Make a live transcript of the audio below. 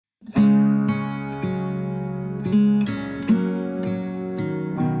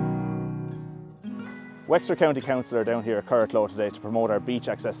Wexford County Council are down here at Curracloe today to promote our beach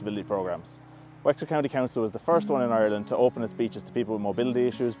accessibility programmes. Wexford County Council was the first one in Ireland to open its beaches to people with mobility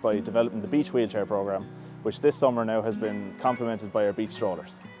issues by developing the beach wheelchair programme, which this summer now has been complemented by our beach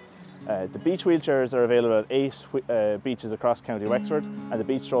strollers. The beach wheelchairs are available at 8 beaches across County Wexford, and the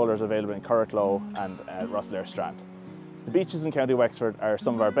beach strollers are available in Curracloe and Rosslare Strand. The beaches in County Wexford are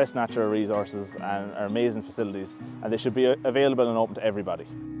some of our best natural resources and are amazing facilities, and they should be available and open to everybody.